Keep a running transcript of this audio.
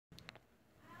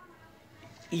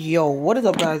Yo, what is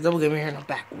up guys, Double Gamer here and I'm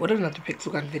back with another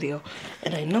Pixel Gun video.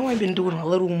 And I know I've been doing a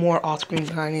little more off-screen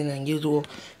grinding than usual.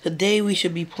 Today we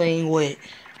should be playing with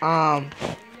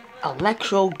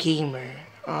Electro Gamer.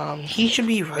 He should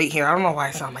be right here. I don't know why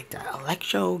I sound like that.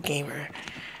 Electro Gamer.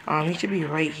 He should be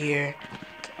right here.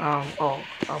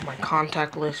 My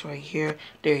contact list right here.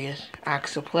 There he is.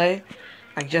 Ask to play.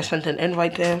 I just sent an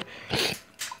invite to him.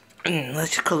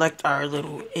 Let's collect our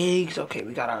little eggs. Okay,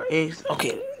 we got our eggs.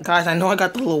 Okay, guys, I know I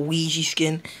got the little Luigi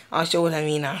skin. I'll show what I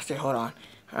mean after. Hold on.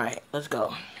 Alright, let's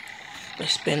go.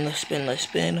 Let's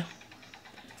spin.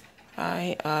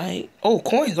 Alright. Oh,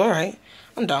 coins, alright.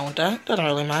 I'm down with that. Doesn't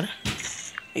really matter.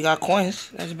 We got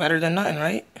coins. That's better than nothing,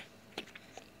 right?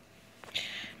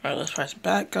 Alright, let's press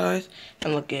back, guys.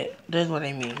 And look at this is what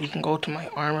I mean. We can go to my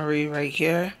armory right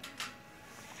here.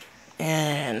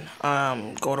 And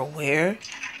go to where?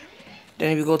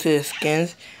 Then if you go to the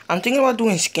skins, I'm thinking about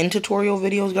doing skin tutorial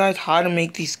videos, guys, how to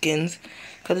make these skins,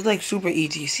 because it's like super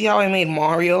easy. See how I made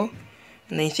Mario,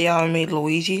 and then see how I made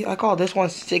Luigi? I call this one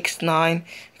 6ix9ine,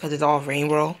 because it's all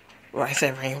rainbow. Well, I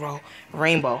said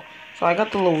rainbow. So I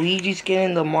got the Luigi skin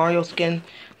and the Mario skin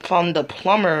from the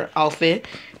plumber outfit.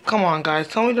 Come on, guys,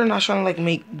 tell me they're not trying to like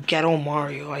make ghetto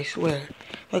Mario, I swear.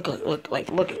 Look,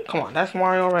 come on, that's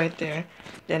Mario right there.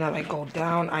 Then I like go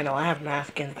down. I know I have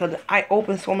mask skins because I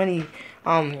opened so many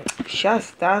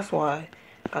chests. That's why.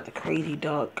 Got the crazy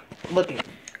duck. Look at,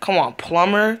 come on,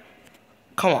 plumber.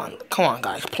 Come on,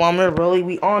 guys, plumber. Really,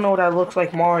 we all know that looks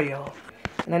like Mario.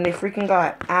 And then they freaking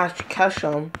got Ash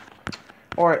Ketchum,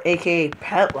 or AKA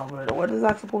Pet Lover. What is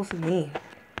that supposed to mean?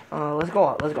 Let's go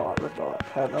out.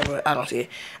 Pet Lover. I don't see it.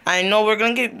 I know we're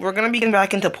gonna be getting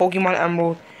back into Pokemon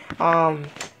Emerald.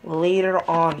 Later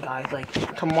on, guys,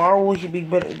 like tomorrow we should be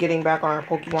getting back on our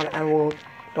Pokemon Emerald.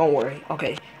 Don't worry.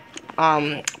 Okay.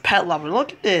 Pet Lover.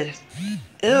 Look at this.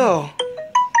 Ew.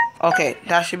 Okay,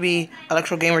 that should be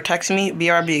Electro Gamer texting me.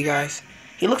 BRB, guys.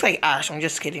 He looks like Ash. I'm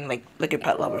just kidding. Like, look at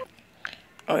Pet Lover.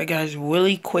 Alright, guys.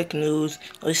 Really quick news.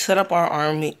 Let's set up our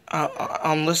army.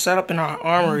 Let's set up in our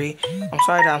armory. I'm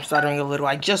sorry that I'm stuttering a little.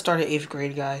 I just started 8th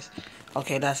grade, guys.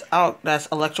 Okay, that's out. That's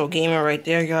Electro Gamer right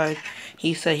there, guys.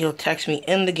 He said he'll text me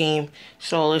in the game.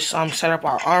 So let's set up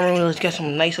our armory. Let's get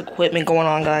some nice equipment going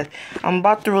on, guys. I'm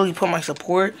about to really put my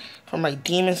support for my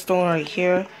Demon Stone right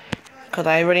here, because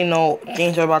I already know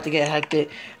things are about to get hectic.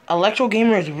 Electro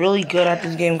Gamer is really good at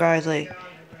this game, guys. Like,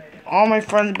 all my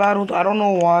friends battled. I don't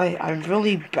know why. I'm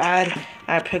really bad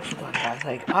at pixel gun, guys.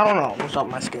 Like, I don't know what's up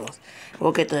with my skills.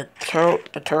 We'll get the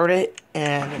turret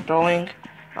and the throwing.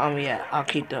 Yeah, I'll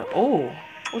keep the... Oh,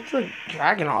 what's the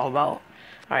dragon all about?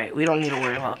 Alright, we don't need to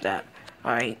worry about that.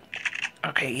 Alright.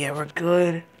 Okay, yeah, we're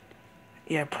good.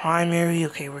 Yeah, primary.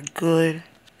 Okay, we're good.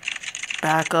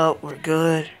 Backup, we're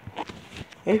good.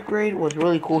 8th grade was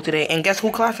really cool today. And guess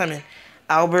who class I'm in?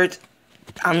 Albert.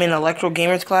 I'm in Electro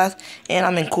Gamer's class. And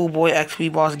I'm in Cool Boy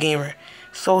XP Boss Gamer.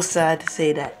 So sad to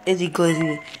say that Izzy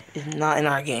Glizzy is not in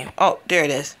our game. Oh, there it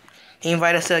is. He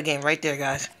invited us to the game right there,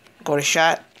 guys. Go to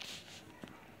chat.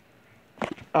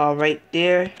 Right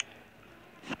there.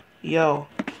 Yo,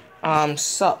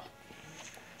 sup.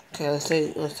 Okay,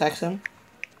 let's text him.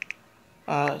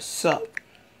 Sup.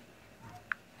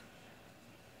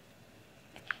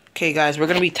 Okay, guys, we're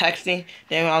gonna be texting.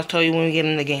 Then I'll tell you when we get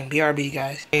in the game. BRB,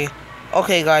 guys.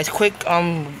 Okay, guys, quick.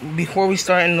 Before we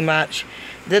start in the match,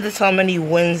 this is how many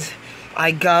wins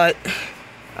I got.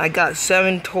 I got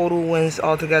 7 total wins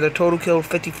altogether. Total kill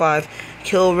 55.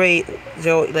 Kill rate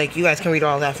 0. Like, you guys can read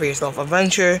all that for yourself.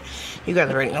 Adventure, you guys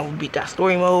already know we beat that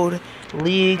story mode.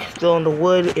 League, still in the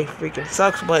wood. It freaking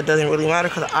sucks, but it doesn't really matter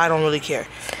because I don't really care.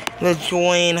 Let's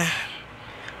join.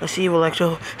 Let's see,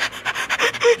 Electro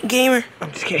Gamer.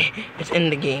 I'm just kidding. It's in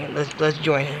the game. Let's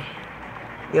join him.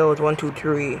 Yo, it's 1, 2,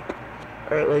 3. All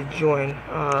right, let's join.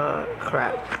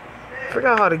 Crap.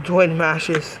 Forgot how to join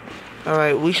matches. All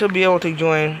right, we should be able to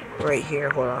join right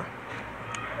here. Hold on.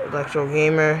 Electro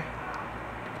Gamer.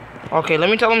 Okay, let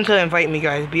me tell him to invite me,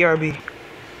 guys. BRB.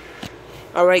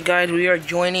 Alright, guys, we are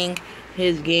joining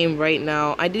his game right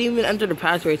now. I didn't even enter the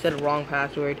password. I said the wrong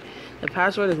password. The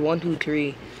password is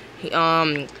 123.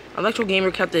 Electro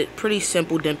Gamer kept it pretty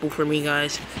simple dimple for me,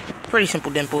 guys. Pretty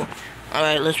simple dimple.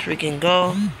 Alright, let's freaking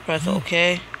go. Press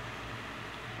OK.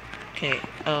 Okay,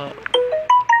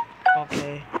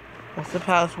 okay. What's the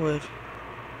password?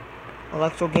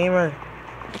 Electro Gamer.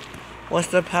 What's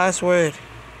the password?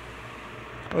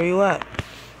 Where you at?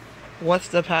 What's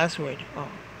the password? Oh.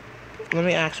 Let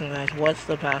me ask him, guys. What's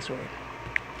the password?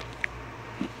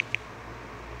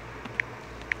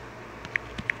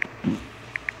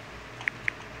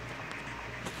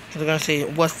 They're gonna say,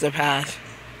 what's the pass?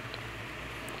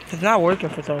 It's not working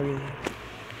for some reason.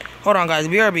 Hold on, guys.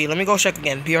 BRB. Let me go check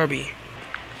again. BRB.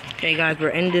 Okay, guys. We're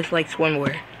in this, like,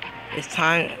 swimwear. It's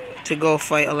time to go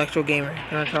fight Electro Gamer.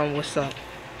 Can I tell him what's up?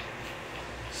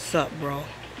 What's up, bro?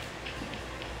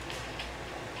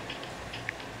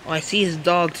 Oh, I see his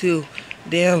dog, too.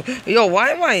 Damn. Yo, why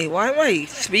am I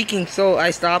speaking so... I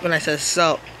stop and I said,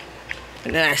 sup.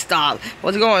 And then I stop.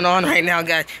 What's going on right now,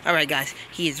 guys? Alright, guys.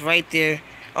 He is right there.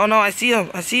 Oh, no. I see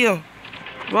him. I see him.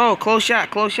 Bro, close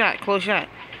shot. Close shot. Close shot.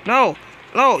 No.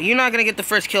 No, you're not gonna get the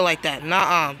first kill like that.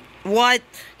 Nah. What?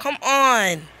 Come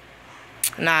on.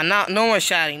 Nah, no more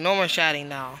shouting. No more shouting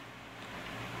now.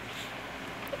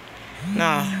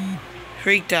 Nah.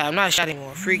 Freak that. I'm not shouting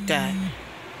more. Freak that.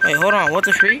 Wait, hold on. What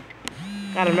the freak?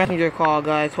 Got a messenger call,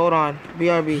 guys. Hold on.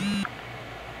 BRB.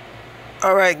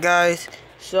 Alright, guys.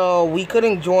 So, we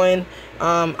couldn't join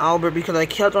Albert because I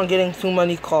kept on getting too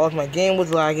many calls. My game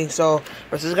was lagging. So,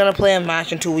 we're just going to play a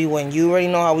match until we win. You already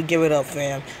know how we give it up,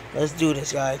 fam. Let's do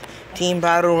this, guys. Team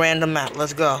battle, random map.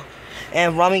 Let's go.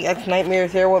 And Rami X Nightmare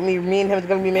is here with me. Me and him is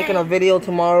going to be making a video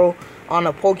tomorrow on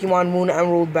a Pokemon Moon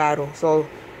Emerald battle. So,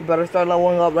 you better start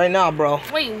leveling up right now, bro.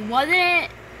 Wait, wasn't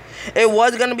it? It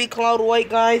was going to be Cloud White,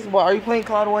 guys. But are you playing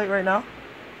Cloud White right now?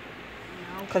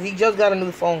 No. Because he just got a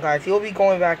new phone, guys. He'll be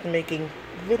going back to making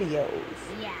videos.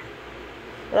 Yeah.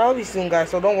 That'll be soon, guys,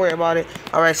 so don't worry about it.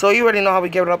 Alright, so you already know how we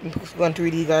give it up in Gun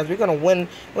 3D, guys. We're gonna win.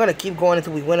 We're gonna keep going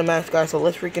until we win a match, guys. So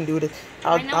let's freaking do this.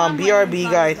 BRB,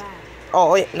 guys.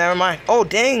 Oh, wait, never mind. Oh,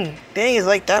 dang. Dang, it's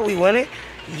like that. We win it?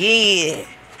 Yeah.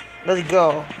 Let's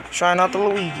go. Trying out the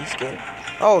Luigi skin.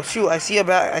 Oh, shoot. I see a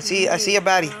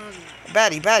baddie.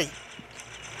 Baddie.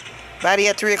 Baddie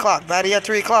at 3 o'clock. Baddie at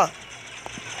 3 o'clock.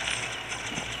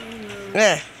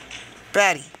 Yeah.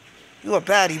 Baddie. You a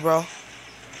baddie, bro.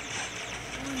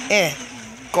 Yeah.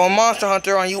 Going Monster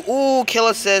Hunter on you. Ooh, kill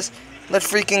assist. Let's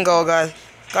freaking go, guys.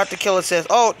 Got the kill assist.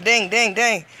 Oh, dang.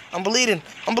 I'm bleeding.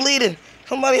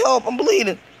 Somebody help. I'm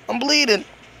bleeding.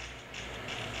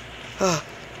 That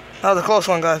was a close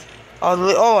one, guys.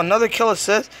 Oh, another kill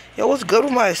assist. Yo, what's good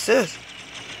with my assist?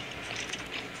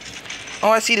 Oh,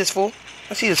 I see this fool.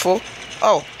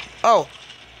 Oh.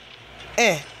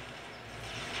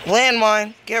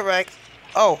 Landmine. Get wrecked.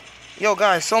 Oh. Yo,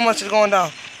 guys, so much is going down.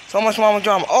 So much mama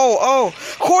drama. Oh.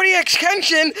 Cordy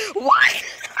extension. What?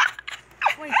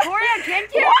 Wait, Cordy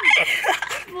extension?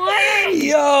 What?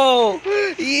 Yo.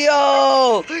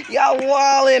 Y'all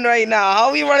wildin' right now.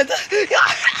 How we running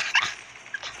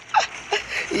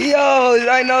Yo,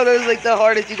 I know that was like the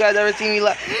hardest you guys ever seen me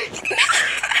laugh.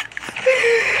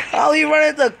 How we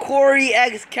running the Cordy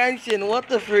extension? What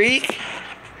the freak?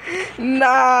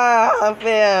 Nah,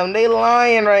 fam. They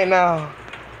lying right now.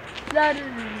 That is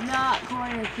not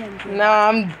Corey extension. Nah,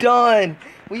 I'm done.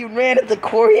 We ran at the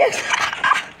Corey.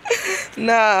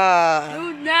 Nah.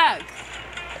 Who's next?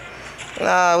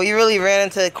 Nah, we really ran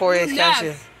into the Corey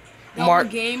extension. Mark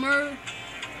Gamer.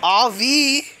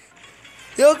 RV.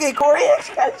 You okay, Corey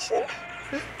extension?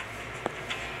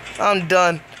 I'm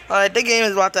done. Alright, the game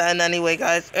is about to end anyway,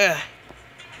 guys. We're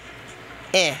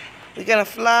gonna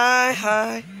fly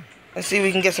high. Let's see if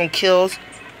we can get some kills.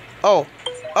 Oh,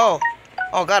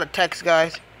 got a text,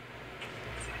 guys.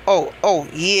 Oh,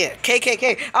 yeah.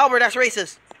 KKK. Albert, that's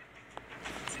racist.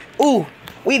 Ooh,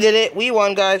 we did it. We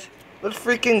won, guys. Let's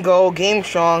freaking go. Game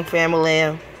strong,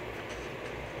 family.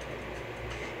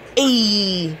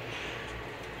 Hey.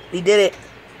 We did it.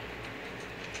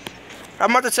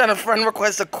 I'm about to send a friend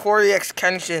request to Corey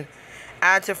extension.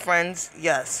 Add to friends.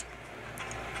 Yes.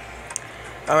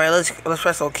 Alright, let's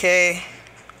press OK.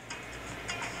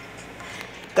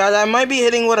 Guys, I might be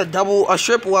hitting with a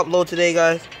triple upload today,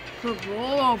 guys.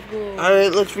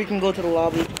 Alright, let's freaking go to the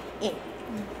lobby.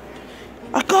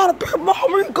 I got a pair of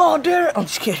bomber, god damn it. I'm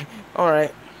just kidding.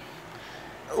 Alright.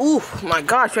 Ooh, my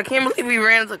gosh, I can't believe we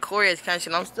ran into Corey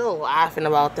extension. I'm still laughing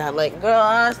about that. Like, girl,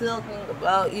 I still think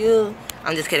about you.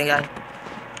 I'm just kidding, guys.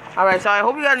 Alright, so I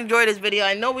hope you guys enjoyed this video.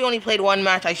 I know we only played one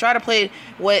match. I tried to play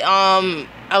with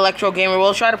Electro Gamer.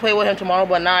 We'll try to play with him tomorrow,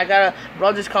 but now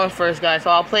brothers comes first, guys. So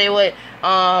I'll play with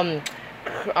Rami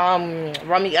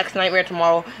X Nightmare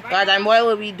tomorrow. Guys, I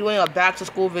will be doing a back to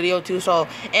school video too. So,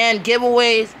 and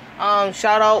giveaways.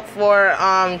 Shout out for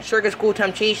Sugar School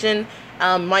Temptation.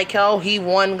 Michael, he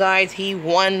won, guys. He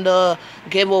won the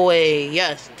giveaway.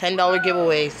 Yes, $10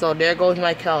 giveaway. So there goes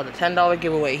Michael, the $10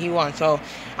 giveaway. He won. So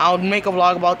I'll make a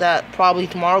vlog about that probably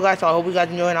tomorrow, guys. So I hope you guys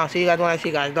enjoy, and I'll see you guys when I see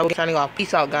you guys. Double signing off.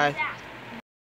 Peace out, guys.